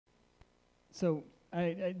So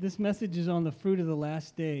this message is on the fruit of the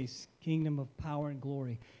last days, kingdom of power and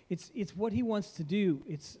glory. It's what he wants to do.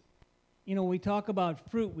 It's, we talk about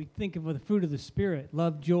fruit, we think of the fruit of the Spirit,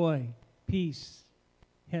 love, joy, peace,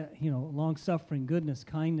 long-suffering, goodness,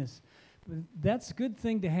 kindness. That's a good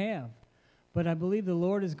thing to have. But I believe the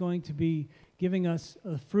Lord is going to be giving us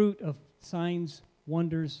a fruit of signs,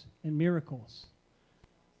 wonders, and miracles.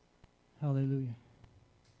 Hallelujah.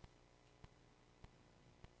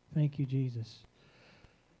 Thank you, Jesus.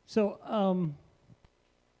 So,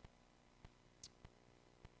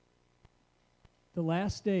 the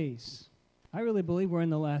last days. I really believe we're in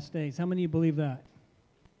the last days. How many of you believe that?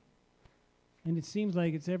 And it seems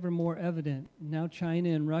like it's ever more evident. Now China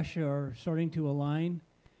and Russia are starting to align,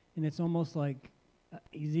 and it's almost like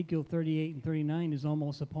Ezekiel 38 and 39 is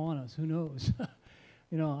almost upon us. Who knows?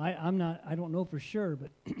 I don't know for sure,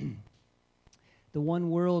 but the one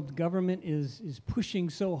world government is pushing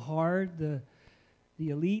so hard. The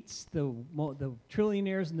elites, the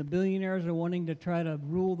trillionaires and the billionaires are wanting to try to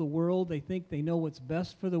rule the world. They think they know what's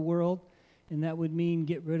best for the world, and that would mean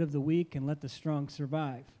get rid of the weak and let the strong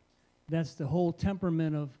survive. That's the whole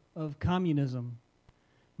temperament of communism,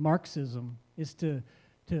 Marxism, is to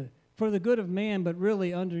for the good of man, but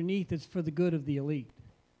really underneath it's for the good of the elite.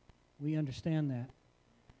 We understand that.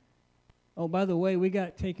 Oh, by the way, we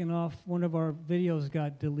got taken off. One of our videos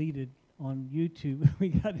got deleted on YouTube. We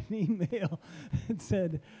got an email.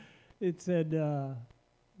 It said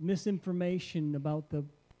misinformation about the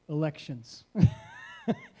elections.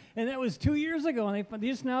 And that was 2 years ago, and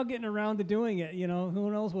they're just now getting around to doing it.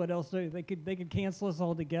 Who knows what else they could cancel us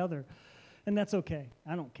altogether, and that's okay.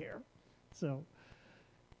 I don't care. So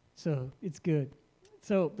it's good.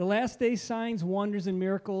 So the last day signs, wonders, and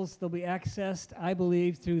miracles, they'll be accessed, I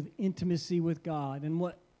believe, through intimacy with God. And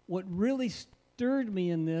what really stirred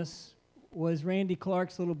me in this was Randy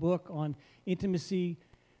Clark's little book on intimacy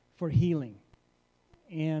for healing.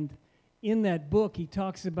 And in that book, he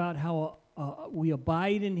talks about how we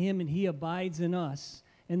abide in him and he abides in us.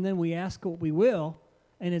 And then we ask what we will,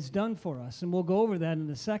 and it's done for us. And we'll go over that in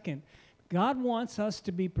a second. God wants us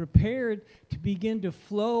to be prepared to begin to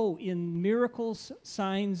flow in miracles,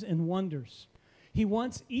 signs, and wonders. He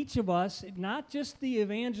wants each of us, not just the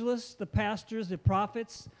evangelists, the pastors, the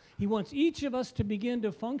prophets, he wants each of us to begin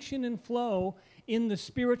to function and flow in the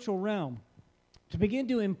spiritual realm, to begin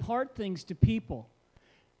to impart things to people.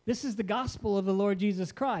 This is the gospel of the Lord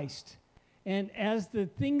Jesus Christ. And as the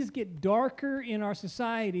things get darker in our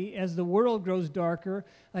society, as the world grows darker,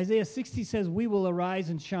 Isaiah 60 says, we will arise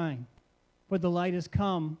and shine, for the light has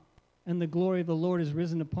come, and the glory of the Lord has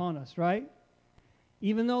risen upon us, right?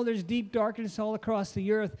 Even though there's deep darkness all across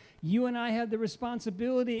the earth, you and I have the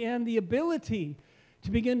responsibility and the ability to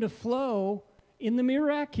begin to flow in the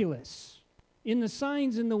miraculous, in the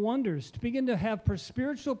signs and the wonders, to begin to have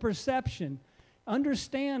spiritual perception,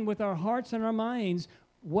 understand with our hearts and our minds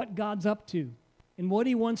what God's up to and what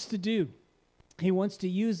he wants to do. He wants to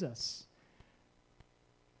use us.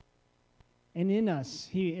 And in us,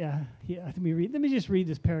 let me just read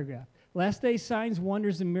this paragraph. Last day signs,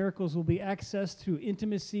 wonders, and miracles will be accessed through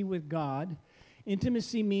intimacy with God.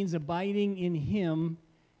 Intimacy means abiding in him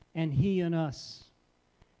and he in us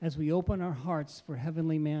as we open our hearts for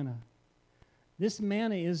heavenly manna. This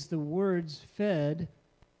manna is the words fed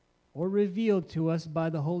or revealed to us by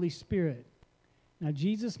the Holy Spirit. Now,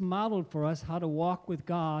 Jesus modeled for us how to walk with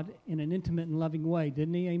God in an intimate and loving way,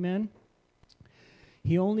 didn't he? Amen?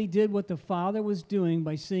 He only did what the Father was doing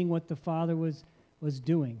by seeing what the Father was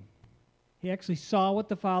doing. He actually saw what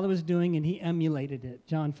the Father was doing, and he emulated it,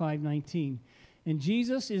 John 5:19. And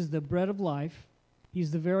Jesus is the bread of life. He's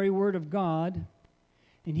the very Word of God,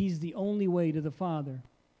 and he's the only way to the Father.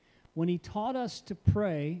 When he taught us to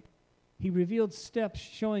pray, he revealed steps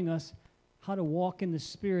showing us how to walk in the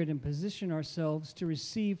Spirit and position ourselves to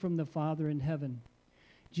receive from the Father in heaven.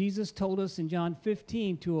 Jesus told us in John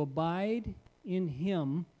 15 to abide in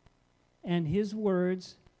him, and his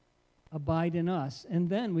words abide in us. And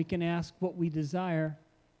then we can ask what we desire,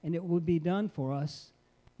 and it will be done for us,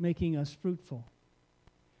 making us fruitful.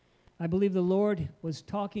 I believe the Lord was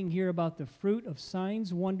talking here about the fruit of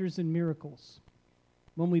signs, wonders, and miracles.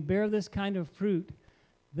 When we bear this kind of fruit,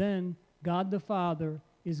 then God the Father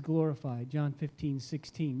is glorified, John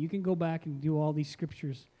 15:16. You can go back and do all these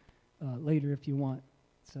scriptures later if you want.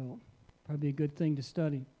 So probably a good thing to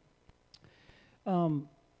study.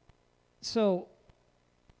 So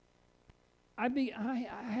I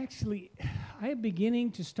am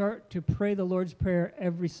beginning to start to pray the Lord's Prayer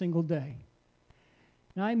every single day.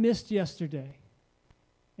 Now, I missed yesterday,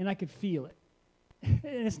 and I could feel it. and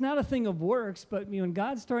it's not a thing of works, but when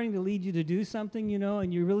God's starting to lead you to do something,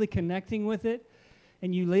 and you're really connecting with it,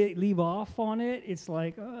 and you leave off on it, it's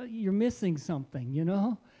like you're missing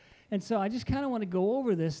something, And so I just kind of want to go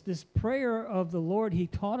over this prayer of the Lord. He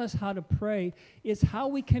taught us how to pray. It's how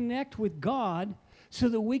we connect with God so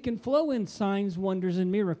that we can flow in signs, wonders,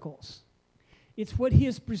 and miracles. It's what He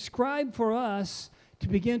has prescribed for us to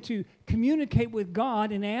begin to communicate with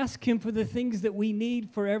God and ask Him for the things that we need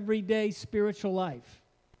for everyday spiritual life.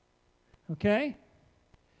 Okay?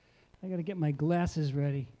 I got to get my glasses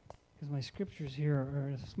ready because my scriptures here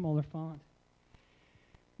are a smaller font.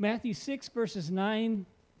 Matthew 6, verses 9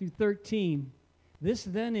 through 13. This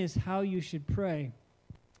then is how you should pray.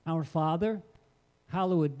 Our Father,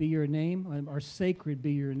 hallowed be your name, or sacred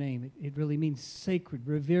be your name. It really means sacred,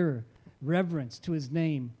 revere, reverence to His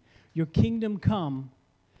name. Your kingdom come,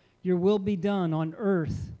 your will be done on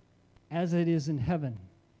earth as it is in heaven.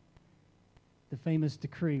 The famous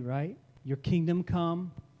decree, right? Your kingdom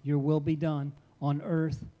come, your will be done on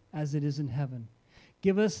earth as it is in heaven.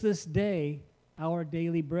 Give us this day our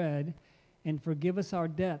daily bread, and forgive us our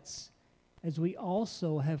debts as we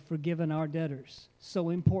also have forgiven our debtors. So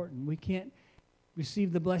important. We can't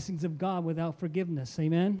receive the blessings of God without forgiveness.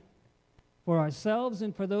 Amen? For ourselves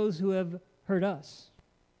and for those who have hurt us.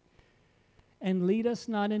 And lead us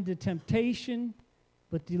not into temptation,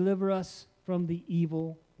 but deliver us from the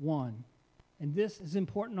evil one. And this is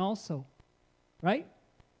important also, right?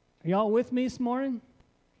 Are y'all with me this morning?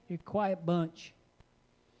 You're a quiet bunch.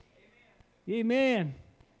 Amen. Amen.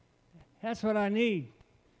 That's what I need.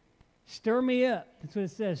 Stir me up. That's what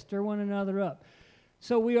it says. Stir one another up.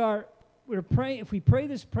 So we're praying. If we pray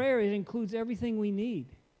this prayer, it includes everything we need.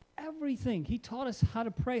 Everything. He taught us how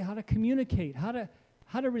to pray, how to communicate, how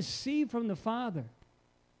to receive from the Father.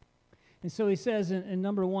 And so he says in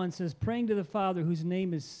number 1, says, praying to the Father whose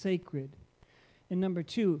name is sacred. And number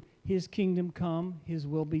 2, His kingdom come, His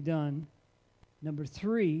will be done. Number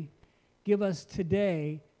 3, give us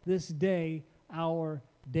today, this day, our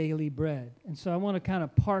daily bread. And so I want to kind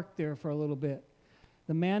of park there for a little bit.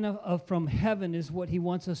 The manna from heaven is what He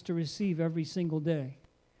wants us to receive every single day.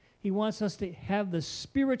 He wants us to have the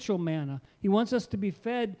spiritual manna. He wants us to be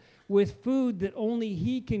fed with food that only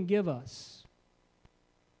He can give us.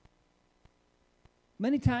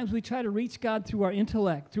 Many times we try to reach God through our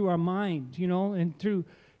intellect, through our mind, and through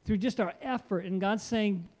just our effort. And God's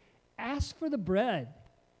saying, ask for the bread.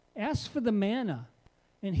 Ask for the manna.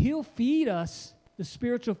 And He'll feed us the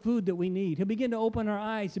spiritual food that we need. He'll begin to open our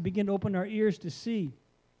eyes. He'll begin to open our ears to see.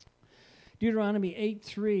 Deuteronomy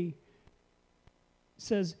 8:3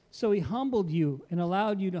 says, so He humbled you and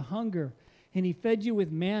allowed you to hunger, and He fed you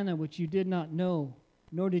with manna which you did not know,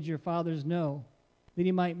 nor did your fathers know, that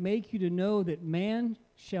He might make you to know that man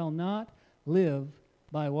shall not live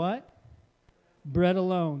by what? Bread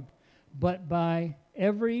alone, but by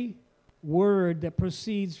every word that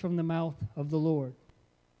proceeds from the mouth of the Lord.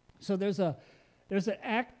 So there's an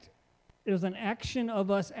action of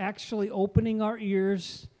us actually opening our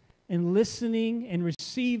ears and listening and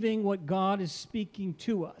receiving what God is speaking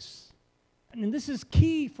to us. And this is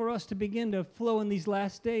key for us to begin to flow in these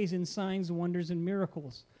last days in signs, wonders, and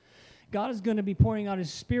miracles. God is going to be pouring out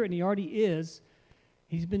His Spirit, and He already is.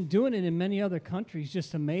 He's been doing it in many other countries.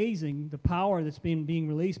 Just amazing, the power that's being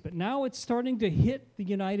released. But now it's starting to hit the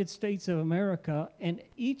United States of America, and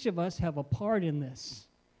each of us have a part in this.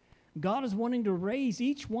 God is wanting to raise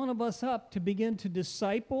each one of us up to begin to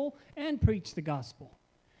disciple and preach the gospel.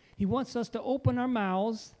 He wants us to open our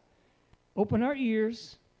mouths, open our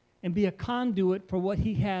ears, and be a conduit for what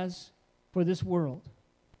He has for this world.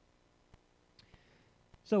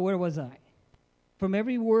 So where was I? From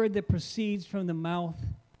every word that proceeds from the mouth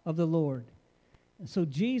of the Lord. And so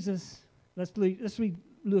Jesus, let's read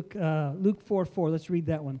Luke 4:4. Let's read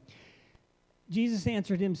that one. Jesus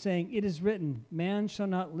answered him, saying, it is written, man shall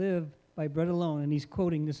not live by bread alone. And he's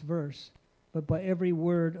quoting this verse, but by every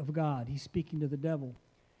word of God. He's speaking to the devil.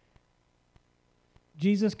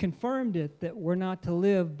 Jesus confirmed it that we're not to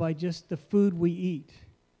live by just the food we eat,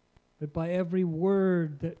 but by every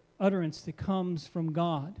word, utterance that comes from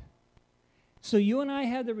God. So you and I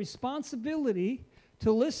have the responsibility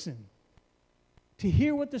to listen, to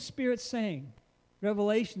hear what the Spirit's saying.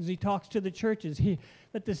 Revelations, He talks to the churches.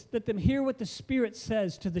 Let them hear what the Spirit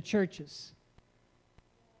says to the churches.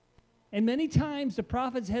 And many times the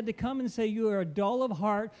prophets had to come and say, you are dull of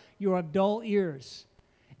heart, you have dull ears.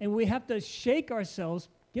 And we have to shake ourselves,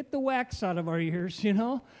 get the wax out of our ears,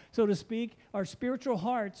 so to speak, our spiritual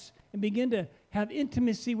hearts, and begin to have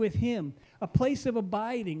intimacy with Him, a place of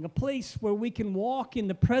abiding, a place where we can walk in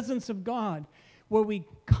the presence of God, where we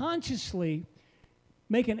consciously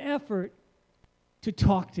make an effort to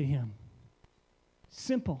talk to him.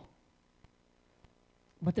 Simple.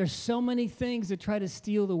 But there's so many things that try to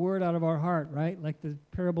steal the word out of our heart, right? Like the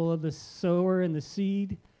parable of the sower and the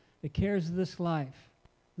seed, the cares of this life,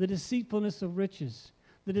 the deceitfulness of riches,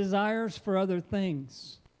 the desires for other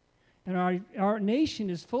things. And our nation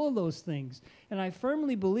is full of those things. And I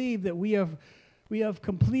firmly believe that we have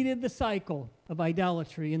completed the cycle of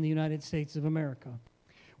idolatry in the United States of America.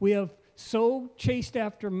 We have so chased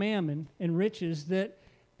after mammon and riches that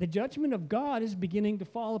the judgment of God is beginning to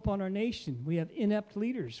fall upon our nation. We have inept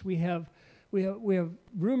leaders. We have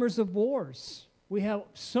rumors of wars. We have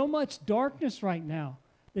so much darkness right now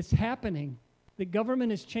that's happening. The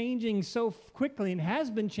government is changing so quickly and has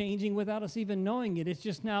been changing without us even knowing it. It's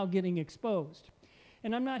just now getting exposed.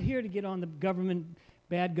 And I'm not here to get on the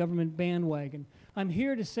bad government bandwagon. I'm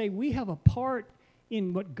here to say we have a part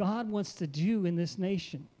in what God wants to do in this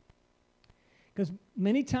nation. Because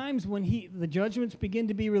many times when the judgments begin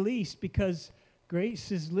to be released because grace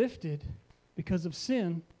is lifted because of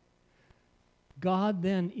sin, God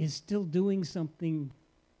then is still doing something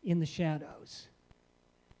in the shadows.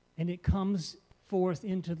 And it comes forth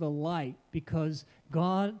into the light because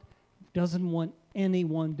God doesn't want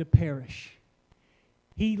anyone to perish.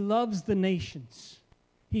 He loves the nations.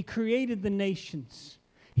 He created the nations.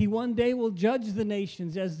 He one day will judge the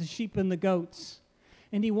nations as the sheep and the goats.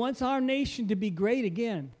 And he wants our nation to be great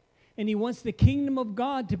again. And he wants the kingdom of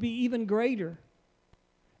God to be even greater.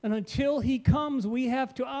 And until he comes, we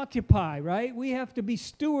have to occupy, right? We have to be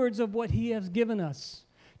stewards of what he has given us,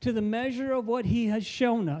 to the measure of what he has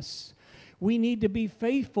shown us. We need to be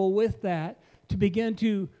faithful with that, to begin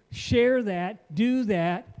to share that, do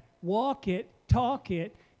that, walk it, talk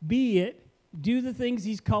it, be it, do the things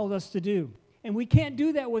he's called us to do. And we can't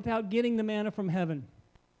do that without getting the manna from heaven.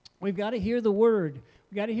 We've got to hear the word.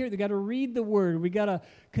 We've got to read the word. We've got to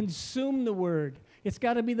consume the word. It's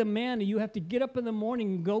got to be the manna. You have to get up in the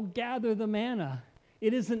morning and go gather the manna.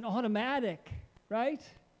 It isn't automatic, right?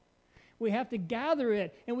 We have to gather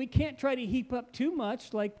it, and we can't try to heap up too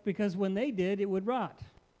much, because when they did, it would rot.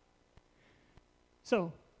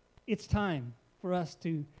 So it's time for us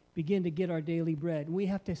to begin to get our daily bread. We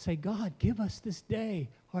have to say, God, give us this day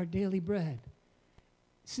our daily bread.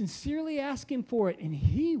 Sincerely ask him for it, and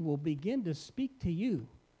he will begin to speak to you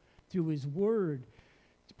through his word,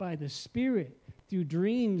 by the Spirit, through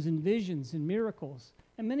dreams and visions and miracles.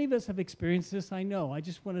 And many of us have experienced this, I know. I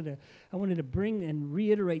wanted to bring and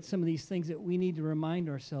reiterate some of these things that we need to remind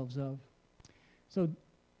ourselves of. So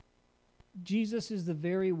Jesus is the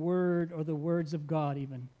very word, or the words of God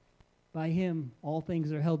even. By him, all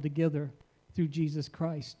things are held together through Jesus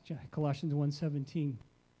Christ, Colossians 1:17.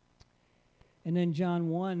 And then John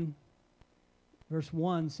 1, verse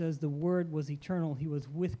 1 says, the Word was eternal. He was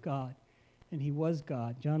with God, and he was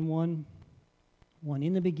God. John 1:1,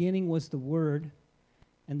 in the beginning was the Word,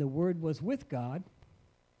 and the Word was with God,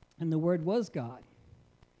 and the Word was God.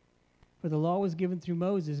 For the law was given through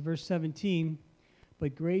Moses, verse 17,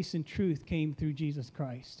 but grace and truth came through Jesus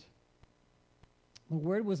Christ. The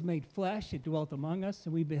Word was made flesh, it dwelt among us,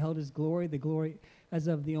 and we beheld his glory, the glory as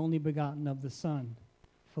of the only begotten of the Son,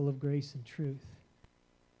 full of grace and truth.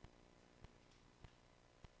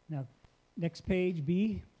 Now, next page,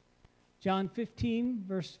 B. John 15,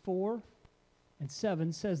 verse 4 and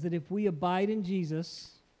 7 says that if we abide in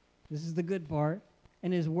Jesus, this is the good part,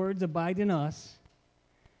 and his words abide in us.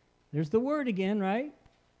 There's the word again, right?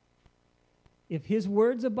 If his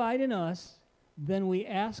words abide in us, then we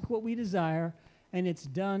ask what we desire, and it's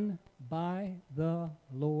done by the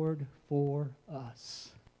Lord for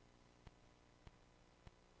us.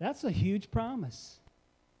 That's a huge promise.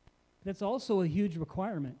 That's also a huge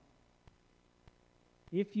requirement.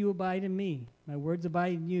 If you abide in me, my words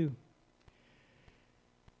abide in you.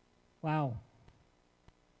 Wow.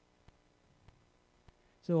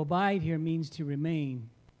 So abide here means to remain,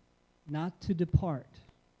 not to depart,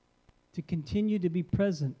 to continue to be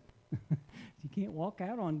present. You can't walk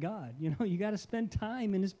out on God. You got to spend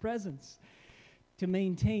time in his presence to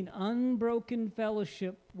maintain unbroken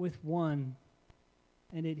fellowship with one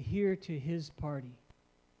and adhere to his party.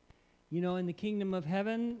 In the kingdom of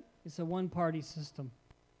heaven, it's a one-party system.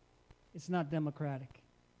 It's not democratic.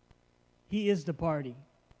 He is the party.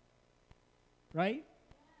 Right?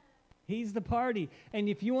 He's the party. And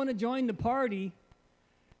if you want to join the party,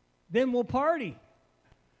 then we'll party.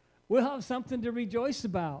 We'll have something to rejoice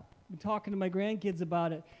about. I'm talking to my grandkids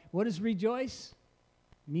about it. What does rejoice?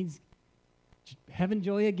 It means heaven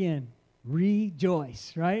joy again.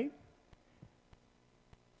 Rejoice, right?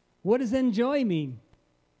 What does enjoy mean?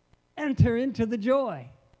 Enter into the joy.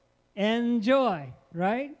 Enjoy,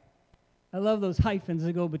 right? I love those hyphens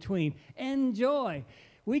that go between. Enjoy.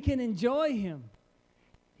 We can enjoy him.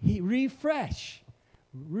 Refresh.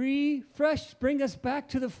 Bring us back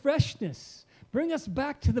to the freshness. Bring us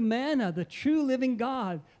back to the manna, the true living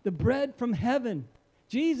God, the bread from heaven.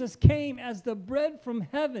 Jesus came as the bread from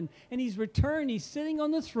heaven, and he's returned. He's sitting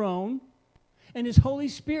on the throne, and his Holy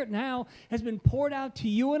Spirit now has been poured out to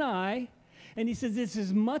you and I. And he says, it's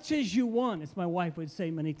as much as you want, as my wife would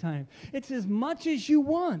say many times. It's as much as you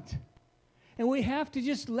want. And we have to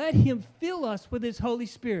just let him fill us with his Holy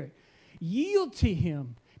Spirit. Yield to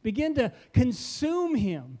him. Begin to consume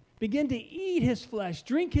him. Begin to eat his flesh.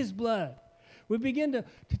 Drink his blood. We begin to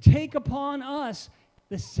take upon us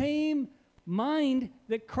the same mind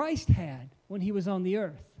that Christ had when he was on the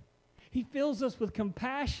earth. He fills us with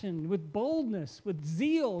compassion, with boldness, with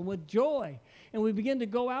zeal, and with joy. And we begin to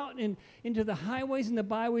go out into the highways and the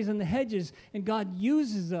byways and the hedges, and God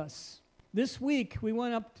uses us. This week, we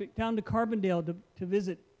went down to Carbondale to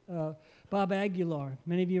visit Bob Aguilar.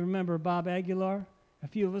 Many of you remember Bob Aguilar? A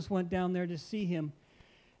few of us went down there to see him.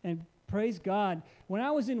 And praise God, when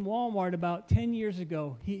I was in Walmart about 10 years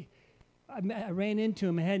ago, I ran into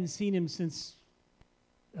him. I hadn't seen him since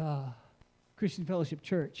Christian Fellowship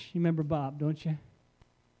Church. You remember Bob, don't you?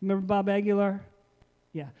 Remember Bob Aguilar?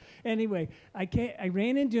 Yeah. Anyway, I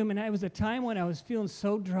ran into him, and it was a time when I was feeling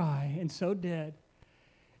so dry and so dead.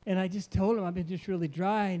 And I just told him I've been just really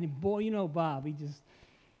dry. And boy, you know Bob,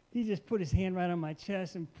 he just put his hand right on my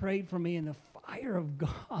chest and prayed for me, and the fire of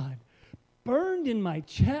God burned in my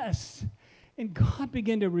chest. And God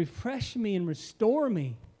began to refresh me and restore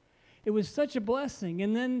me. It was such a blessing.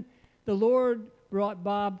 And then the Lord brought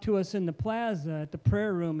Bob to us in the plaza at the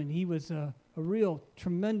prayer room, and he was a real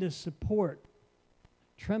tremendous support.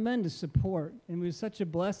 Tremendous support. And it was such a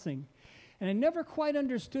blessing. And I never quite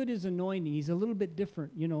understood his anointing. He's a little bit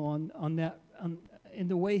different, you know, in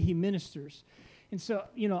the way he ministers. And so,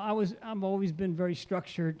 you know, I've always been very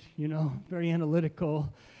structured, you know, very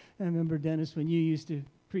analytical. I remember, Dennis, when you used to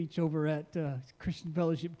preach over at Christian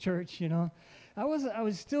Fellowship Church, you know, I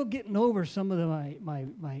was still getting over some of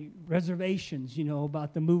my reservations, you know,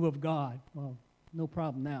 about the move of God. Well, no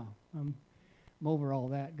problem now. I'm over all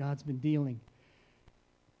that. God's been dealing.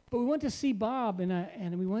 But we went to see Bob,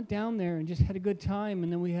 and we went down there and just had a good time,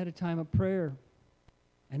 and then we had a time of prayer,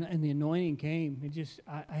 and the anointing came.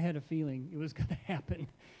 I had a feeling it was going to happen,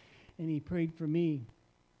 and he prayed for me,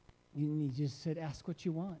 and he just said, ask what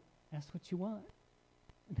you want. Ask what you want.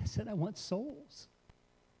 And I said, I want souls.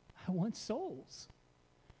 I want souls.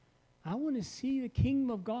 I want to see the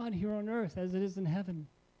kingdom of God here on earth as it is in heaven.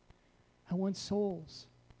 I want souls.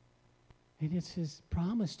 And it's his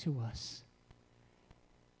promise to us.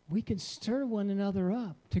 We can stir one another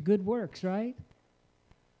up to good works, right?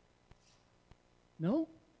 No?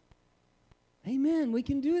 Amen. We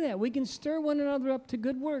can do that. We can stir one another up to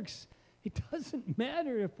good works. It doesn't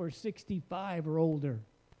matter if we're 65 or older.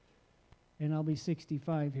 And I'll be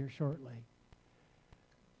 65 here shortly.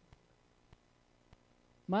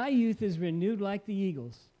 My youth is renewed like the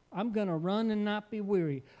eagles. I'm going to run and not be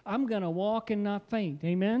weary. I'm going to walk and not faint.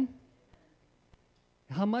 Amen?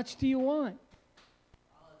 How much do you want?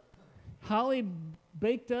 Holly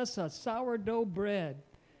baked us a sourdough bread,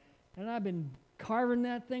 and I've been carving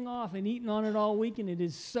that thing off and eating on it all week, and it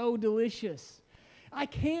is so delicious. I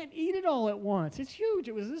can't eat it all at once. It's huge.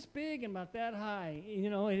 It was this big and about that high.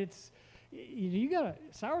 You know,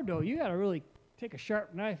 sourdough, you got to really take a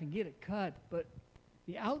sharp knife and get it cut, but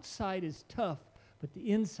the outside is tough, but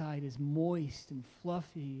the inside is moist and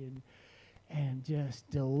fluffy and just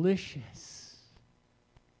delicious.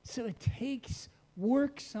 So it takes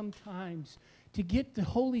work sometimes to get the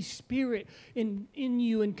Holy Spirit in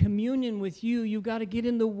you, in communion with you. You've got to get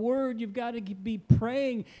in the Word. You've got to be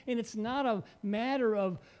praying. And it's not a matter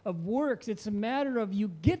of works. It's a matter of you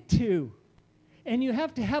get to. And you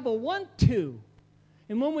have to have a want to.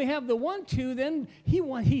 And when we have the want to, then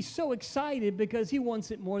he's so excited because he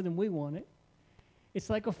wants it more than we want it. It's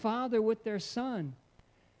like a father with their son.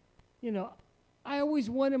 You know, I always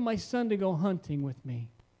wanted my son to go hunting with me.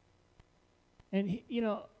 And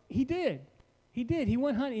he did. He did. He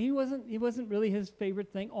went hunting. He wasn't really his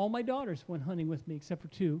favorite thing. All my daughters went hunting with me except for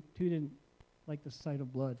two. Two didn't like the sight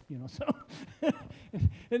of blood, so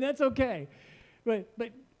and that's okay. But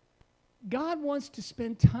God wants to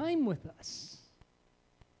spend time with us.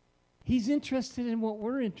 He's interested in what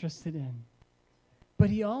we're interested in. But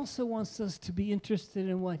he also wants us to be interested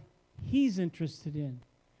in what he's interested in,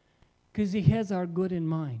 because he has our good in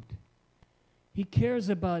mind. He cares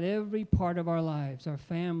about every part of our lives, our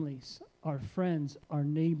families, our friends, our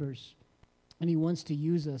neighbors, and he wants to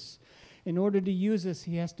use us. In order to use us,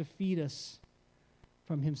 he has to feed us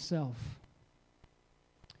from himself.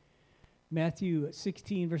 Matthew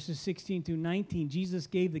 16, verses 16 through 19, Jesus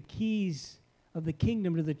gave the keys of the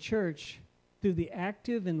kingdom to the church through the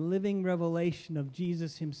active and living revelation of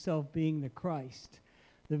Jesus himself being the Christ.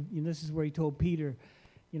 This is where he told Peter,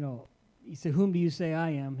 he said, "Whom do you say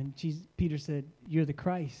I am?" And Peter said, "You're the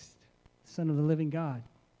Christ, Son of the living God."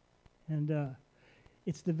 And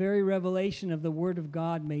it's the very revelation of the Word of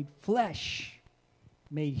God made flesh,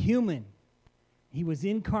 made human. He was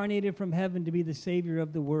incarnated from heaven to be the Savior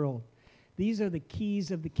of the world. These are the keys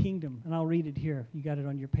of the kingdom, and I'll read it here. You got it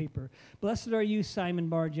on your paper. "Blessed are you, Simon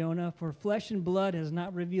Bar-Jonah, for flesh and blood has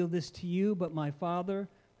not revealed this to you, but my Father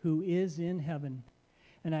who is in heaven.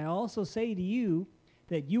 And I also say to you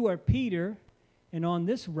that you are Peter, and on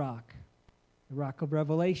this rock, the rock of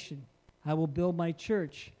revelation, I will build my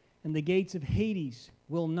church, and the gates of Hades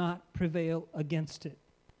will not prevail against it.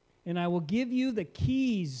 And I will give you the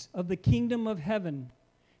keys of the kingdom of heaven,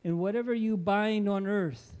 and whatever you bind on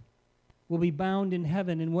earth will be bound in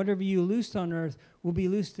heaven, and whatever you loose on earth will be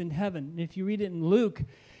loosed in heaven." And if you read it in Luke,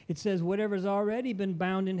 it says, "Whatever's already been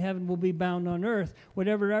bound in heaven will be bound on earth.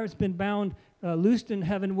 Whatever has been bound, loosed in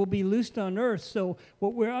heaven will be loosed on earth." So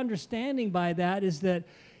what we're understanding by that is that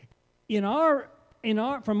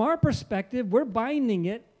from our perspective, we're binding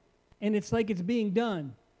it, and it's like it's being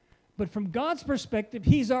done. But from God's perspective,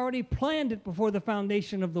 he's already planned it before the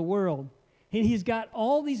foundation of the world. And he's got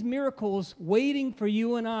all these miracles waiting for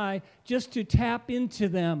you and I just to tap into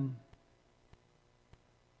them.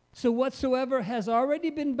 So whatsoever has already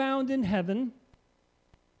been bound in heaven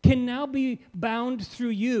can now be bound through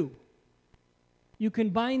you. You can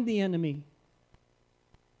bind the enemy.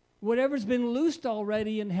 Whatever's been loosed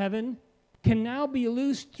already in heaven can now be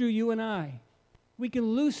loosed through you and I. We can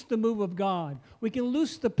loose the move of God. We can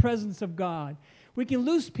loose the presence of God. We can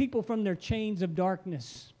loose people from their chains of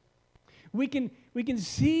darkness. We can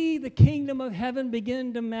see the kingdom of heaven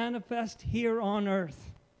begin to manifest here on earth.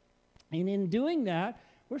 And in doing that,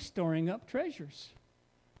 we're storing up treasures.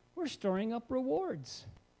 We're storing up rewards.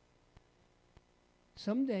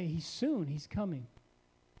 Someday, he's coming.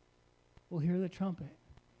 We'll hear the trumpet.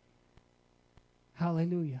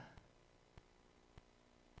 Hallelujah.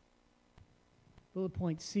 Bullet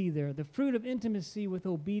point C there. The fruit of intimacy with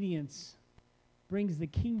obedience brings the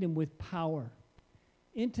kingdom with power.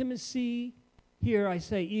 Intimacy, here I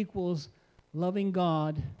say, equals loving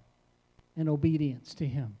God and obedience to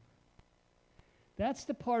him. That's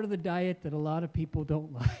the part of the diet that a lot of people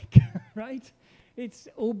don't like, right? It's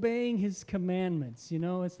obeying his commandments,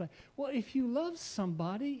 It's like, well, if you love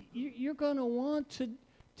somebody, you're going to want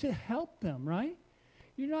to help them, right?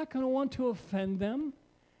 You're not going to want to offend them.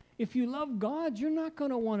 If you love God, you're not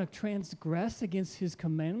going to want to transgress against his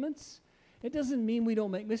commandments. It doesn't mean we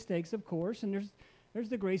don't make mistakes, of course, and there's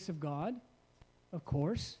the grace of God, of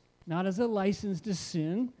course, not as a license to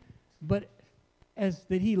sin, but as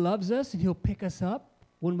that he loves us and he'll pick us up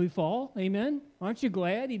when we fall. Amen? Aren't you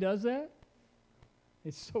glad he does that?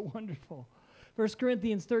 It's so wonderful. 1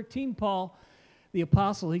 Corinthians 13, Paul, the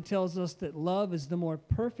apostle, he tells us that love is the more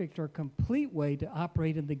perfect or complete way to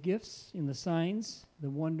operate in the gifts, in the signs, the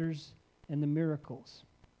wonders, and the miracles.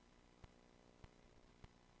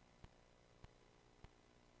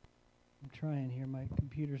 I'm trying here. My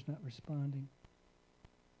computer's not responding.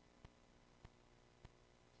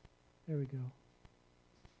 There we go.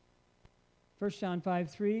 1 John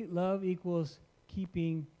 5:3, love equals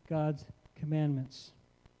keeping God's commandments.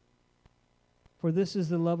 For this is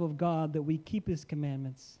the love of God, that we keep his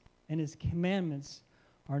commandments, and his commandments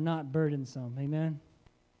are not burdensome. Amen?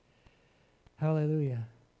 Hallelujah.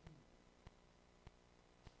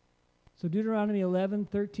 So Deuteronomy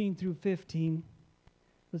 11:13 through 15.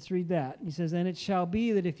 Let's read that. He says, "And it shall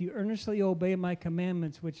be that if you earnestly obey my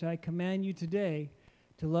commandments, which I command you today,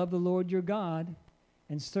 to love the Lord your God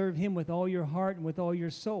and serve him with all your heart and with all your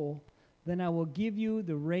soul, then I will give you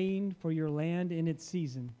the rain for your land in its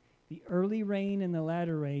season, the early rain and the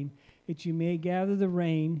latter rain, that you may gather the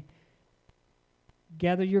rain,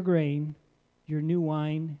 gather your grain, your new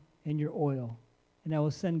wine, and your oil. And I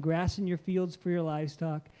will send grass in your fields for your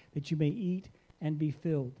livestock, that you may eat and be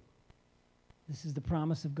filled." This is the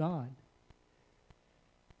promise of God.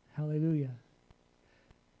 Hallelujah.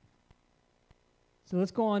 So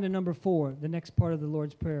let's go on to number 4, the next part of the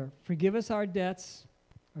Lord's Prayer. "Forgive us our debts,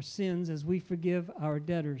 our sins, as we forgive our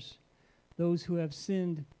debtors, those who have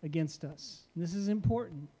sinned against us." And this is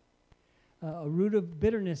important. A root of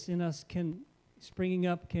bitterness in us springing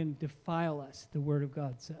up can defile us, the Word of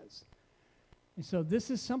God says. And so this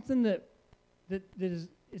is something that is,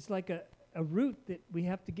 it's like a root that we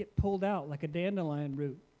have to get pulled out, like a dandelion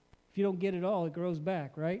root. If you don't get it all, it grows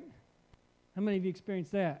back, right? How many of you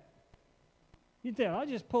experienced that? You tell, I'll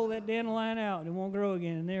just pull that dandelion out and it won't grow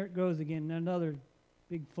again, and there it grows again, another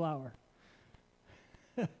big flower.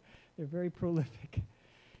 They're very prolific.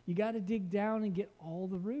 You got to dig down and get all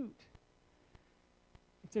the root.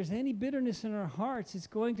 If there's any bitterness in our hearts, it's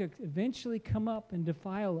going to eventually come up and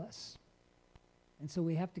defile us. And so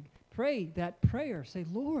we have to pray that prayer. Say,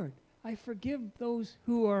 Lord, I forgive those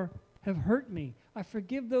who have hurt me. I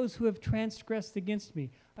forgive those who have transgressed against me.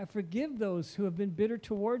 I forgive those who have been bitter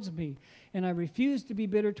towards me, and I refuse to be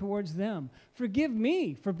bitter towards them. Forgive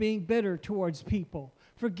me for being bitter towards people.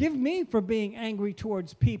 Forgive me for being angry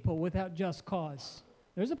towards people without just cause.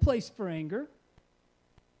 There's a place for anger.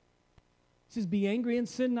 It says, be angry and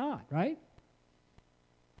sin not, right?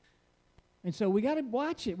 And so we got to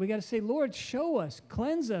watch it. We got to say, Lord, show us,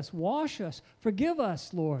 cleanse us, wash us, forgive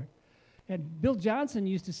us, Lord. And Bill Johnson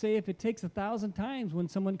used to say, if it takes 1,000 times when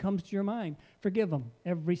someone comes to your mind, forgive them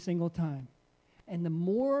every single time. And the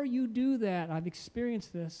more you do that, I've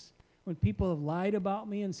experienced this, when people have lied about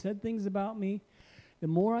me and said things about me, the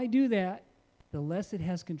more I do that, the less it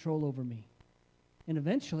has control over me. And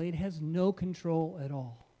eventually, it has no control at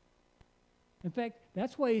all. In fact,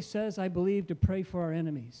 that's why he says, I believe, to pray for our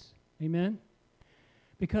enemies. Amen?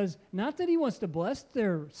 Because not that he wants to bless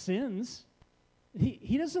their sins.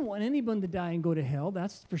 He doesn't want anyone to die and go to hell,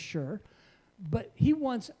 that's for sure. But he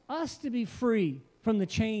wants us to be free from the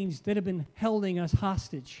chains that have been holding us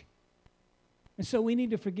hostage. And so we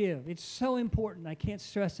need to forgive. It's so important. I can't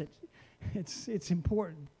stress it. It's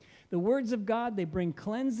important. The words of God, they bring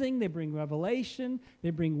cleansing, they bring revelation, they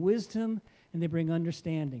bring wisdom, and they bring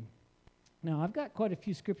understanding. Now, I've got quite a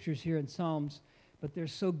few scriptures here in Psalms, but they're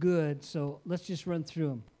so good, so let's just run through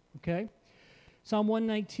them, okay? Psalm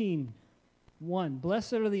 119. 1,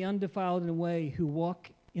 blessed are the undefiled in the way who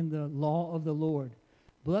walk in the law of the Lord.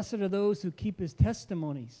 Blessed are those who keep his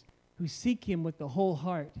testimonies, who seek him with the whole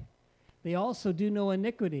heart. They also do no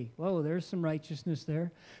iniquity. Whoa, there's some righteousness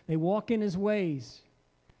there. They walk in his ways.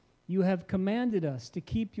 You have commanded us to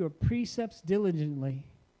keep your precepts diligently.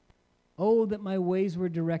 Oh, that my ways were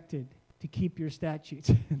directed to keep your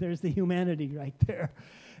statutes. There's the humanity right there.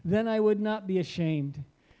 Then I would not be ashamed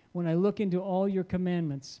when I look into all your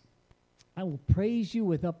commandments. I will praise you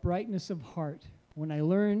with uprightness of heart. When I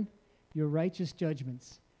learn your righteous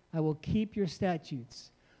judgments, I will keep your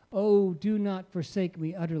statutes. Oh, do not forsake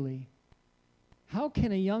me utterly. How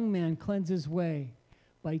can a young man cleanse his way?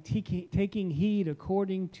 By taking heed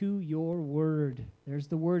according to your word. There's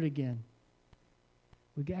the word again.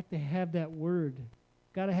 We got to have that word.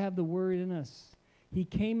 Got to have the word in us. He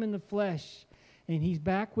came in the flesh. And he's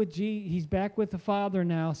back with he's back with the Father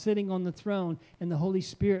now, sitting on the throne, and the Holy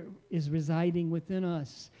Spirit is residing within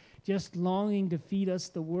us, just longing to feed us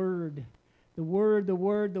the Word. The Word, the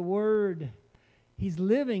Word, the Word. He's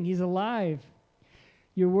living, he's alive.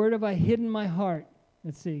 Your word have I hid in my heart,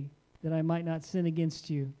 let's see, that I might not sin against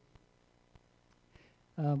you.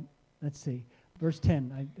 Let's see, verse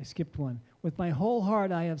 10, I skipped one. With my whole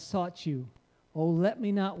heart I have sought you. Oh, let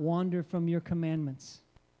me not wander from your commandments.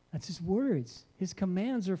 That's his words. His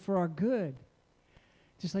commands are for our good.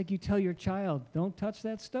 Just like you tell your child, don't touch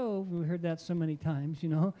that stove. We heard that so many times,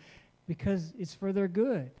 because it's for their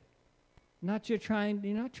good. You're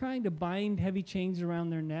not trying to bind heavy chains around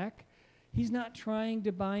their neck. He's not trying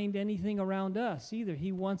to bind anything around us either.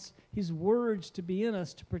 He wants his words to be in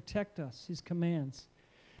us to protect us, his commands.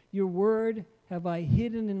 Your word have I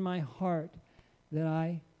hidden in my heart that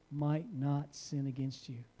I might not sin against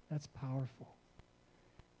you. That's powerful.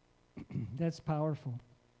 That's powerful.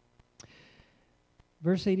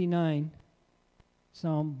 Verse 89,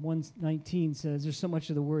 Psalm 119 says, there's so much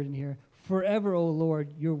of the word in here. Forever, O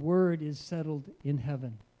Lord, your word is settled in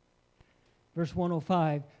heaven. Verse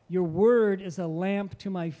 105, your word is a lamp to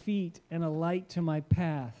my feet and a light to my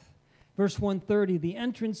path. Verse 130, the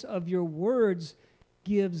entrance of your words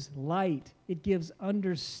gives light. It gives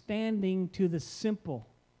understanding to the simple.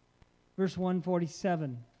 Verse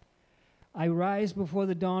 147, I rise before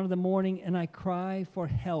the dawn of the morning and I cry for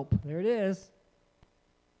help. There it is.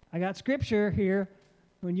 I got scripture here.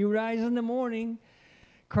 When you rise in the morning,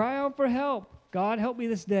 cry out for help. God, help me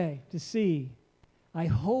this day to see. I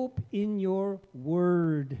hope in your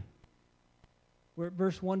word. We're at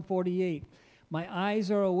verse 148. My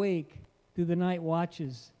eyes are awake through the night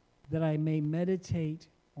watches that I may meditate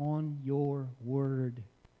on your word.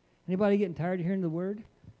 Anybody getting tired of hearing the word?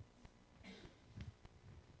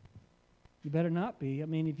 You better not be. I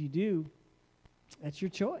mean, if you do, that's your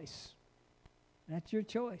choice. That's your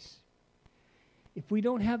choice. If we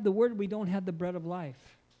don't have the word, we don't have the bread of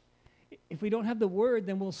life. If we don't have the word,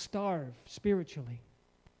 then we'll starve spiritually.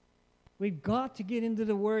 We've got to get into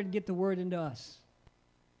the word and get the word into us.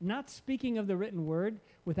 not speaking of the written word.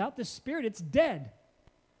 Without the Spirit, it's dead.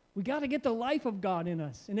 We got to get the life of God in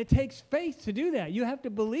us, and it takes faith to do that. You have to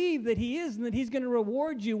believe that He is and that He's going to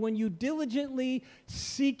reward you when you diligently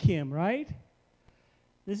seek Him, right?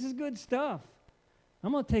 This is good stuff.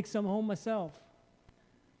 I'm going to take some home myself.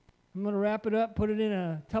 I'm going to wrap it up, put it in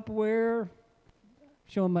a Tupperware.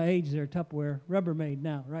 Showing my age there, Tupperware. Rubbermaid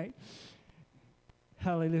now, right?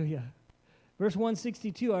 Hallelujah. Verse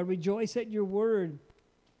 162, I rejoice at your word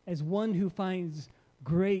as one who finds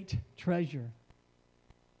great treasure.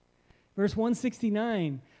 Verse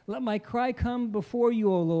 169, let my cry come before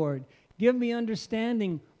you, O Lord. Give me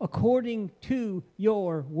understanding according to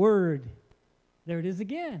your word. There it is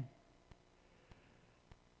again.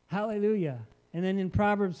 Hallelujah. And then in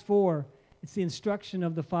Proverbs 4, it's the instruction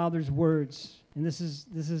of the Father's words. And this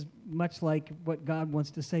is much like what God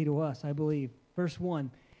wants to say to us, I believe. Verse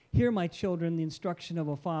 1, hear, my children, the instruction of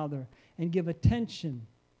a father, and give attention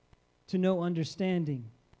to know understanding.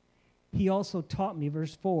 He also taught me,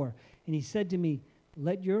 verse 4, and he said to me,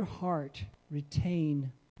 let your heart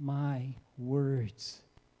retain my words.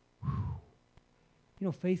 Whew. You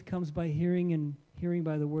know, faith comes by hearing, and hearing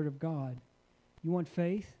by the word of God. You want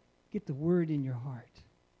faith? Get the word in your heart.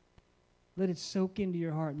 Let it soak into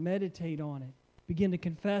your heart. Meditate on it. Begin to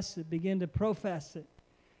confess it. Begin to profess it.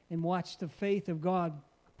 And watch the faith of God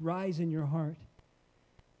rise in your heart.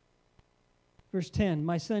 Verse 10,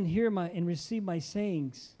 my son, hear and receive my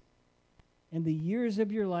sayings, and the years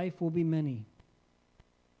of your life will be many.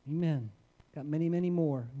 Amen. Got many, many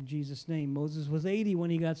more in Jesus' name. Moses was 80 when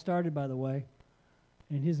he got started, by the way,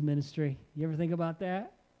 in his ministry. You ever think about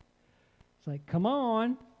that? It's like, come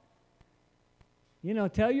on. You know,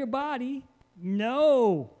 tell your body,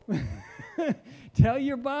 no. Tell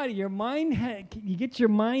your body, your mind, you get your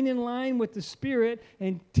mind in line with the Spirit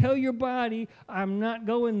and tell your body, I'm not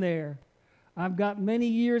going there. I've got many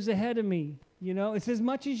years ahead of me. You know, it's as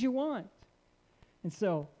much as you want. And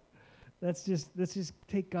so, let's just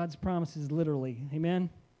take God's promises literally. Amen?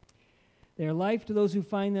 They are life to those who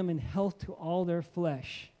find them and health to all their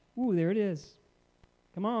flesh. Ooh, there it is.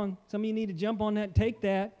 Come on. Some of you need to jump on that and take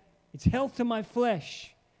that. It's health to my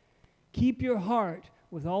flesh. Keep your heart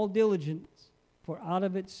with all diligence, for out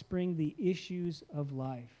of it spring the issues of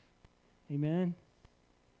life. Amen?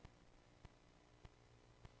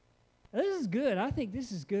 This is good. I think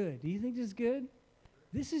this is good. Do you think this is good?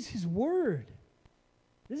 This is His Word.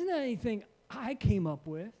 This is not anything I came up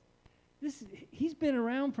with. He's been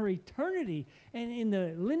around for eternity. And in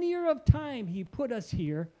the linear of time, He put us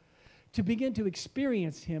here to begin to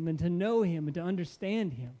experience Him and to know Him and to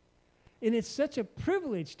understand Him. And it's such a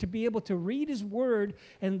privilege to be able to read His Word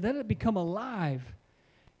and let it become alive.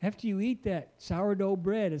 After you eat that sourdough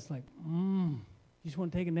bread, it's like, you just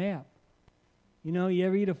want to take a nap. You know, you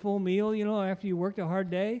ever eat a full meal, you know, after you worked a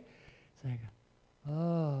hard day? It's like,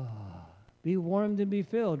 oh, be warmed and be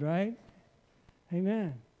filled, right?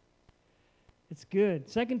 Amen. It's good.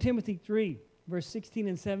 2 Timothy 3, verse 16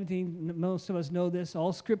 and 17, most of us know this.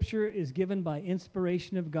 All Scripture is given by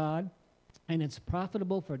inspiration of God, and it's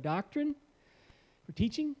profitable for doctrine, for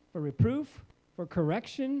teaching, for reproof, for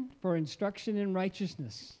correction, for instruction in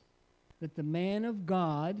righteousness, that the man of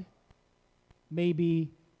God may be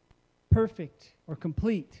perfect or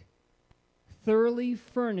complete, thoroughly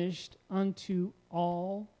furnished unto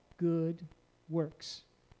all good works.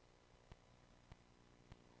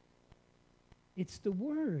 It's the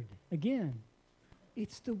Word. Again,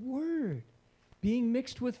 it's the Word being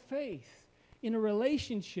mixed with faith in a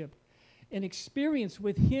relationship, an experience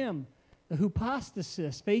with Him, the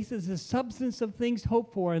hypostasis. Faith is the substance of things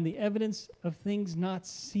hoped for and the evidence of things not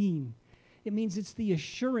seen. It means it's the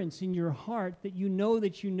assurance in your heart that you know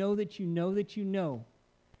that you know that you know that you know.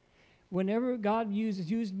 Whenever God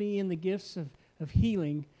used me in the gifts of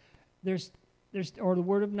healing, there's or the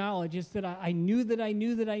word of knowledge, is that I knew that I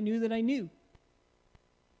knew that I knew that I knew.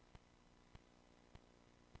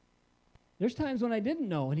 There's times when I didn't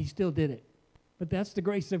know and He still did it. But that's the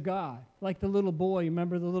grace of God. Like the little boy,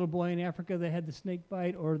 remember the little boy in Africa that had the snake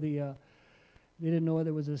bite, or they didn't know whether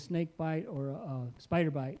it was a snake bite or a spider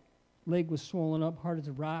bite. Leg was swollen up, hard as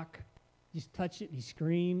a rock. Just touched it and he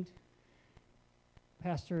screamed.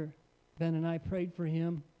 Pastor Ben and I prayed for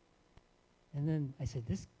him. And then I said,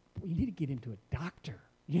 you need to get into a doctor.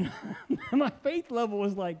 You know, my faith level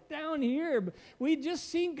was like down here. But we'd just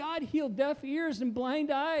seen God heal deaf ears and blind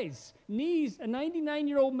eyes. Knees, a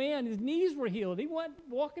 99-year-old man, his knees were healed. He went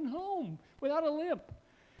walking home without a limp.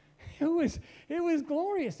 It was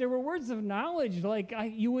glorious. There were words of knowledge like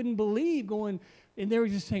you wouldn't believe going, and they were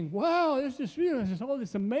just saying, wow, this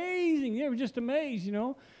is amazing. They were just amazed, you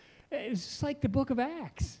know. It's just like the book of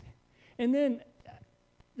Acts. And then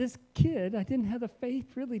this kid, I didn't have the faith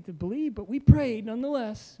really to believe, but we prayed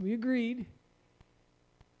nonetheless. We agreed.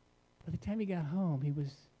 By the time he got home, he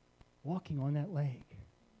was walking on that leg.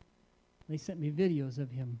 They sent me videos of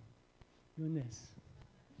him doing this.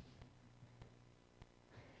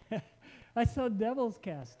 I saw devils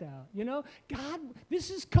cast out. You know, God, this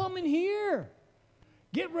is coming here.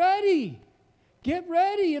 Get ready. Get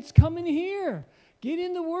ready. It's coming here. Get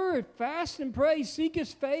in the Word. Fast and pray. Seek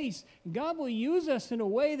His face. God will use us in a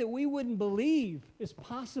way that we wouldn't believe is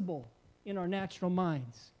possible in our natural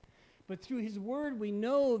minds. But through His Word, we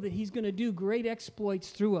know that He's going to do great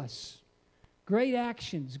exploits through us. Great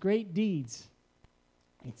actions, great deeds.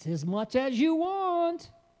 It's as much as you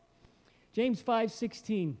want. James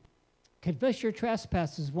 5:16. Confess your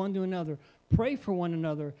trespasses one to another. Pray for one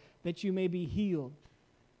another that you may be healed.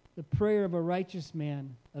 The prayer of a righteous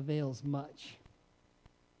man avails much.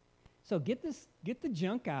 So get the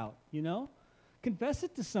junk out, you know? Confess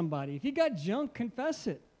it to somebody. If you got junk, confess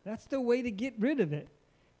it. That's the way to get rid of it.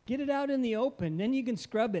 Get it out in the open. Then you can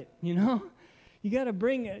scrub it, you know? You got to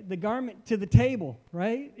bring the garment to the table,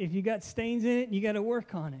 right? If you got stains in it, you got to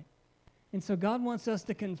work on it. And so God wants us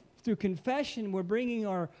to, through confession, we're bringing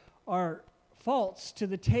our faults to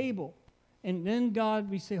the table. And then God,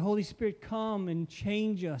 we say, Holy Spirit, come and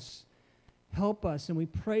change us. Help us. And we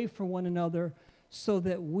pray for one another so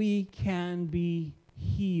that we can be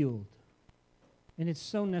healed. And it's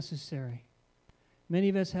so necessary. Many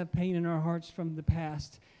of us have pain in our hearts from the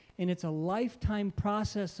past. And it's a lifetime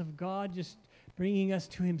process of God just bringing us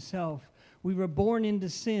to Himself. We were born into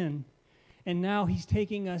sin. And now He's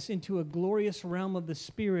taking us into a glorious realm of the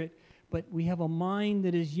Spirit. But we have a mind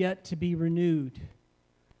that is yet to be renewed.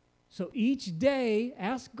 So each day,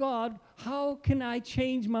 ask God, how can I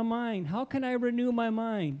change my mind? How can I renew my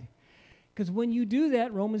mind? Because when you do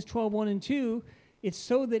that, Romans 12:1 and 2, it's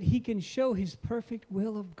so that He can show His perfect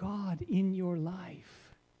will of God in your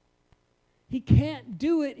life. He can't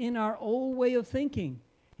do it in our old way of thinking.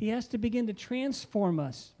 He has to begin to transform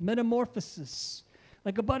us, metamorphosis,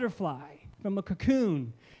 like a butterfly from a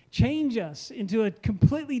cocoon. Change us into a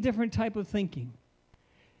completely different type of thinking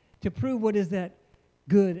to prove what is that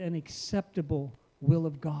good and acceptable will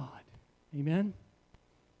of God. Amen?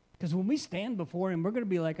 Because when we stand before Him, we're going to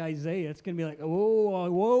be like Isaiah. It's going to be like,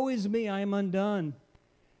 oh, woe is me, I am undone.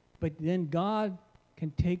 But then God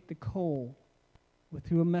can take the coal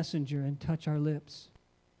through a messenger and touch our lips,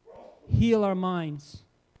 heal our minds,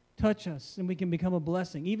 touch us, and we can become a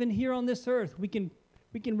blessing. Even here on this earth, we can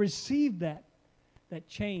receive that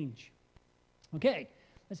change. Okay,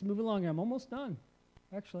 let's move along here. I'm almost done,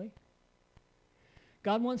 actually.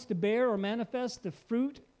 God wants to bear or manifest the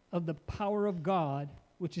fruit of the power of God,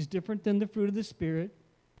 which is different than the fruit of the Spirit,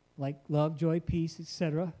 like love, joy, peace,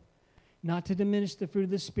 etc. Not to diminish the fruit of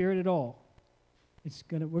the Spirit at all.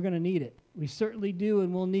 We're going to need it. We certainly do,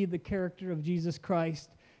 and we'll need the character of Jesus Christ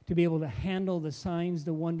to be able to handle the signs,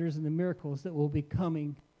 the wonders, and the miracles that will be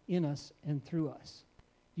coming in us and through us.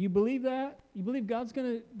 Do you believe that? You believe God's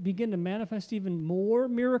going to begin to manifest even more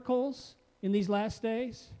miracles in these last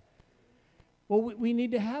days? Well, we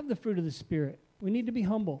need to have the fruit of the Spirit. We need to be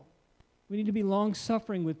humble. We need to be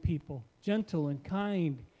long-suffering with people, gentle and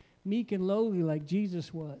kind, meek and lowly like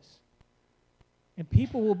Jesus was. And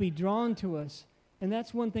people will be drawn to us. And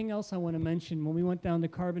that's one thing else I want to mention. When we went down to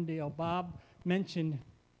Carbondale, Bob mentioned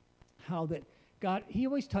how that God, He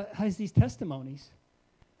always has these testimonies.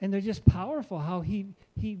 And they're just powerful, how he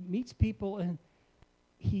meets people and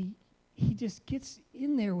he just gets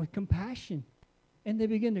in there with compassion. And they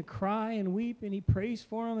begin to cry and weep, and he prays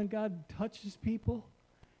for them, and God touches people.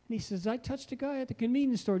 And he says, I touched a guy at the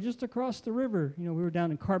convenience store just across the river. You know, we were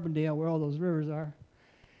down in Carbondale where all those rivers are.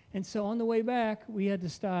 And so on the way back, we had to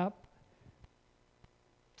stop.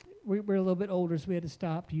 We're a little bit older, so we had to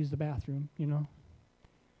stop to use the bathroom, you know.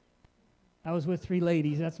 I was with 3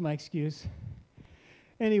 ladies. That's my excuse.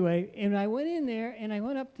 Anyway, and I went in there, and I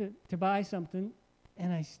went up to buy something,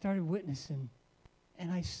 and I started witnessing.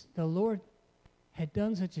 And the Lord had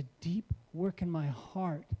done such a deep work in my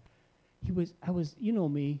heart. You know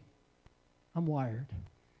me, I'm wired.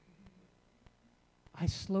 I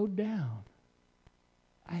slowed down.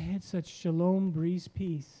 I had such shalom, breeze,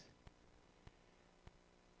 peace.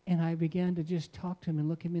 And I began to just talk to him and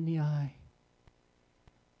look him in the eye.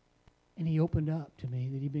 And he opened up to me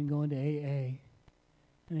that he'd been going to AA.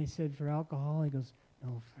 And I said, for alcohol? He goes,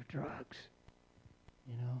 no, for drugs.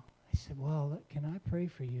 You know? I said, well, can I pray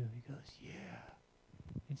for you? He goes, yeah.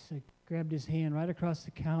 And so I grabbed his hand right across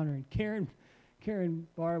the counter. And Karen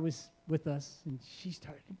Barr was with us. And she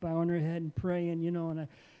started bowing her head and praying, you know. And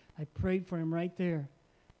I prayed for him right there,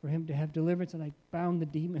 for him to have deliverance. And I bound the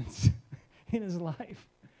demons in his life.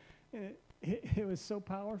 It was so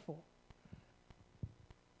powerful.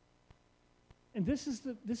 And this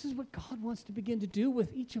is what God wants to begin to do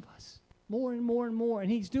with each of us, more and more and more. And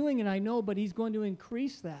he's doing it, I know, but he's going to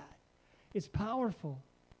increase that. It's powerful.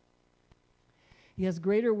 He has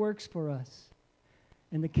greater works for us.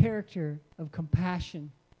 And the character of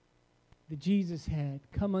compassion that Jesus had.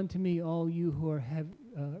 Come unto me, all you who are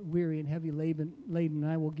weary and heavy laden, and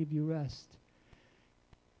I will give you rest.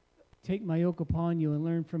 Take my yoke upon you and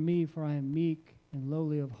learn from me, for I am meek and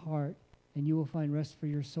lowly of heart, and you will find rest for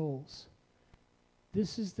your souls.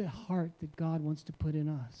 This is the heart that God wants to put in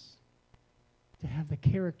us, to have the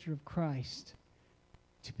character of Christ,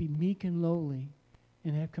 to be meek and lowly,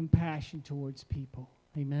 and have compassion towards people.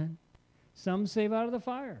 Amen? Some save out of the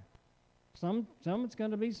fire. Some it's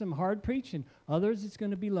going to be some hard preaching. Others, it's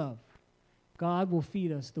going to be love. God will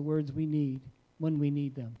feed us the words we need when we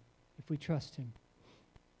need them, if we trust him.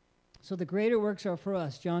 So the greater works are for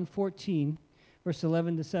us. John 14, verse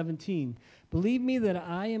 11 to 17. Believe me that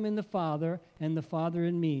I am in the Father, and the Father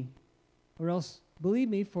in me. Or else believe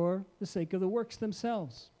me for the sake of the works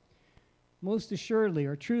themselves. Most assuredly,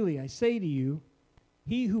 or truly, I say to you,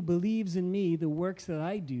 he who believes in me, the works that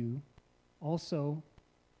I do,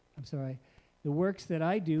 the works that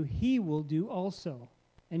I do, he will do also.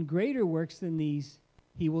 And greater works than these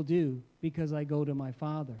he will do, because I go to my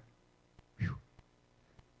Father. Whew.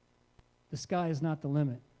 The sky is not the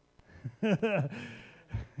limit.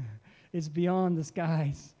 It's beyond the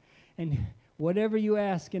skies. And whatever you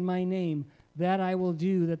ask in my name, that I will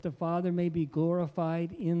do, that the Father may be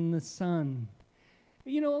glorified in the Son.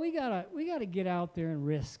 You know, we gotta get out there and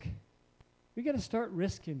risk. We gotta start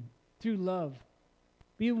risking through love.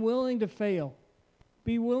 Be willing to fail.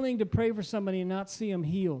 Be willing to pray for somebody and not see them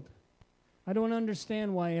healed. I don't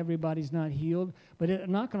understand why everybody's not healed, but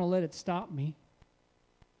I'm not going to let it stop me.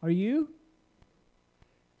 Are you?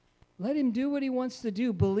 Let him do what he wants to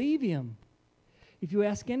do. Believe him. If you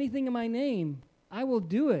ask anything in my name, I will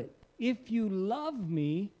do it. If you love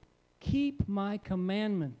me, keep my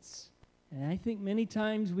commandments. And I think many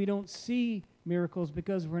times we don't see miracles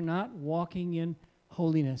because we're not walking in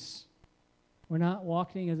holiness. We're not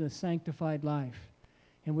walking as a sanctified life.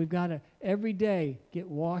 And we've got to, every day, get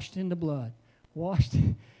washed in the blood, washed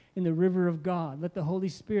in the river of God. Let the Holy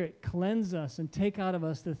Spirit cleanse us and take out of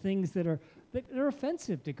us the things that are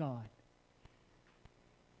offensive to God.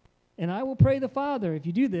 And I will pray the Father, if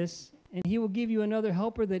you do this, and he will give you another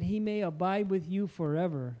helper that he may abide with you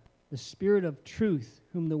forever, the Spirit of truth,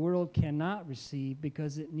 whom the world cannot receive,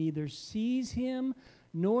 because it neither sees him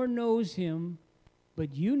nor knows him,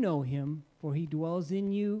 but you know him, for he dwells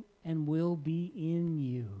in you and will be in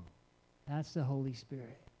you. That's the Holy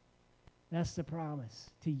Spirit. That's the promise.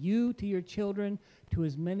 To you, to your children, to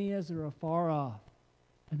as many as are afar off.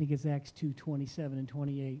 I think it's Acts 2:27 and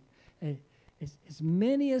 28. As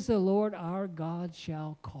many as the Lord our God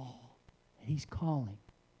shall call. And he's calling.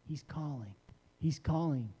 He's calling. He's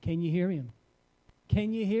calling. Can you hear him?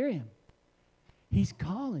 Can you hear him? He's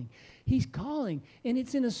calling. He's calling. And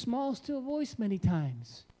it's in a small, still voice many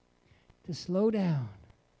times. To slow down.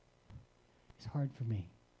 It's hard for me.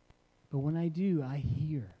 But when I do, I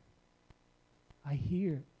hear. I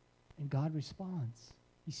hear. And God responds.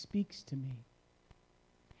 He speaks to me.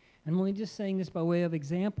 I'm only just saying this by way of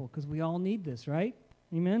example, because we all need this, right?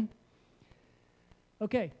 Amen?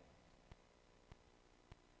 Okay.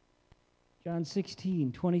 John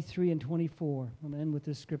 16, 23 and 24. I'm going to end with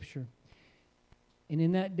this scripture. And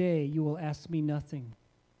in that day you will ask me nothing.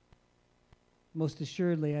 Most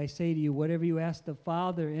assuredly, I say to you, whatever you ask the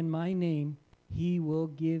Father in my name, he will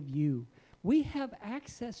give you. We have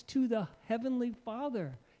access to the Heavenly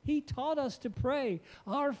Father. He taught us to pray,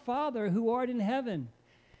 our Father who art in heaven.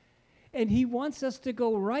 And he wants us to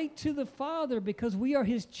go right to the Father because we are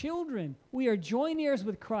his children. We are joint heirs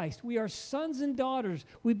with Christ. We are sons and daughters.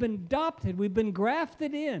 We've been adopted. We've been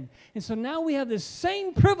grafted in. And so now we have the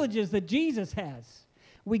same privileges that Jesus has.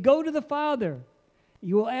 We go to the Father.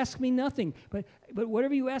 You will ask me nothing. But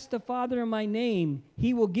whatever you ask the Father in my name,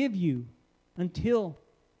 he will give you. Until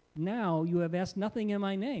now you have asked nothing in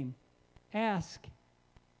my name. Ask,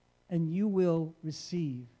 and you will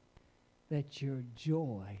receive, that your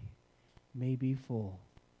joy may be full.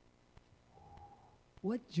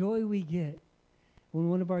 What joy we get when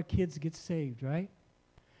one of our kids gets saved, right?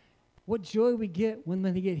 What joy we get when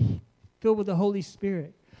they get filled with the Holy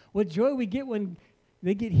Spirit. What joy we get when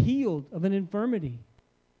they get healed of an infirmity.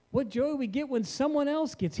 What joy we get when someone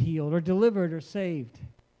else gets healed or delivered or saved.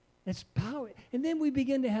 It's power. And then we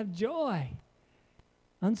begin to have joy,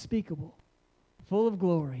 unspeakable, full of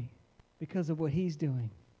glory because of what he's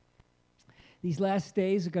doing. These last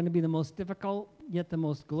days are going to be the most difficult, yet the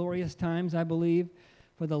most glorious times, I believe,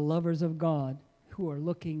 for the lovers of God who are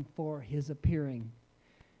looking for his appearing.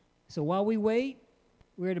 So while we wait,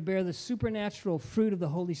 we're to bear the supernatural fruit of the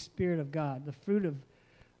Holy Spirit of God, the fruit of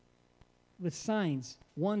with signs,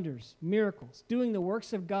 wonders, miracles, doing the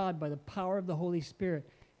works of God by the power of the Holy Spirit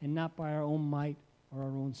and not by our own might or our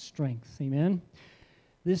own strength. Amen?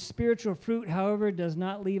 This spiritual fruit, however, does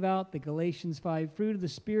not leave out the Galatians 5 fruit of the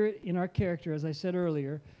Spirit in our character, as I said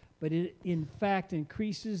earlier, but it in fact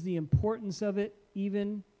increases the importance of it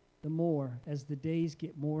even the more as the days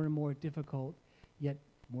get more and more difficult, yet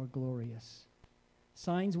more glorious.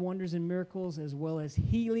 Signs, wonders, and miracles, as well as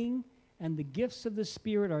healing and the gifts of the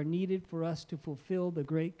Spirit, are needed for us to fulfill the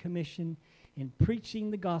Great Commission in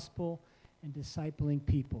preaching the gospel and discipling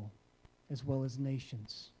people, as well as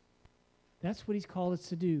nations. That's what he's called us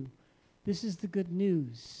to do. This is the good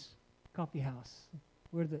news, Coffee House.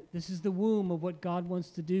 This is the womb of what God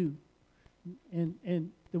wants to do.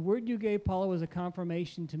 And the word you gave, Paula, was a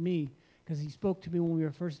confirmation to me, because he spoke to me when we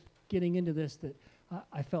were first getting into this, that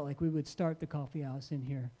I felt like we would start the Coffee House in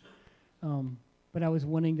here. But I was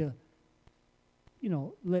wanting to,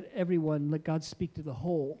 let God speak to the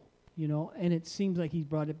whole, and it seems like he's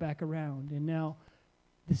brought it back around. And now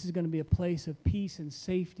this is going to be a place of peace and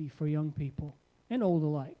safety for young people and old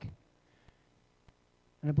alike.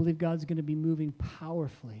 And I believe God's going to be moving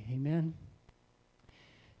powerfully. Amen?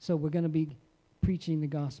 So we're going to be preaching the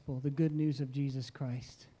gospel, the good news of Jesus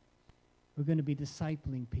Christ. We're going to be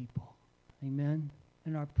discipling people. Amen?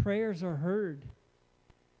 And our prayers are heard.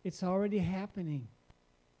 It's already happening.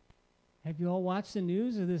 Have you all watched the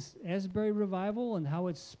news of this Asbury revival and how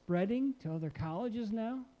it's spreading to other colleges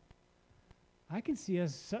now? I can see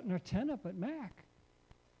us setting our tent up at Mac.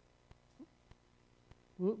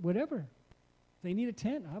 Whatever. If they need a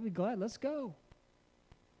tent, I'll be glad. Let's go.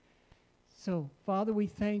 So, Father, we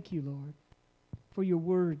thank you, Lord, for your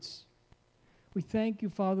words. We thank you,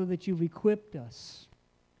 Father, that you've equipped us,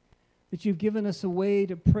 that you've given us a way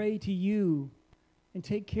to pray to you and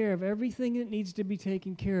take care of everything that needs to be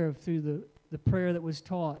taken care of through the prayer that was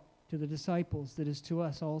taught to the disciples, that is to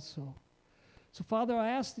us also. So, Father,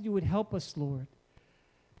 I ask that you would help us, Lord,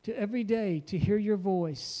 to every day to hear your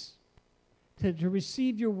voice, to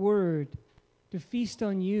receive your word, to feast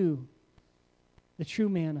on you, the true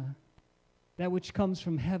manna, that which comes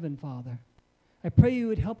from heaven, Father. I pray you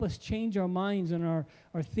would help us change our minds and our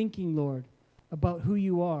thinking, Lord, about who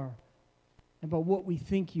you are, about what we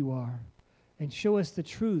think you are, and show us the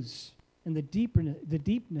truths and the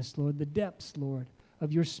deepness, Lord, the depths, Lord,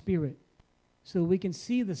 of your Spirit, so that we can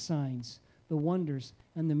see the signs, the wonders,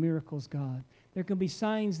 and the miracles, God. There can be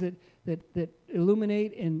signs that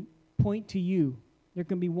illuminate and point to you. There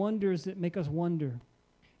can be wonders that make us wonder.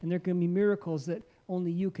 And there can be miracles that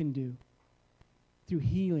only you can do, through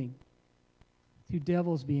healing, through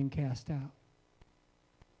devils being cast out.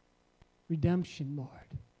 Redemption, Lord,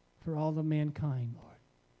 for all of mankind, Lord.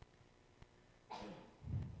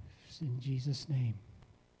 In Jesus' name,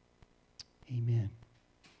 amen.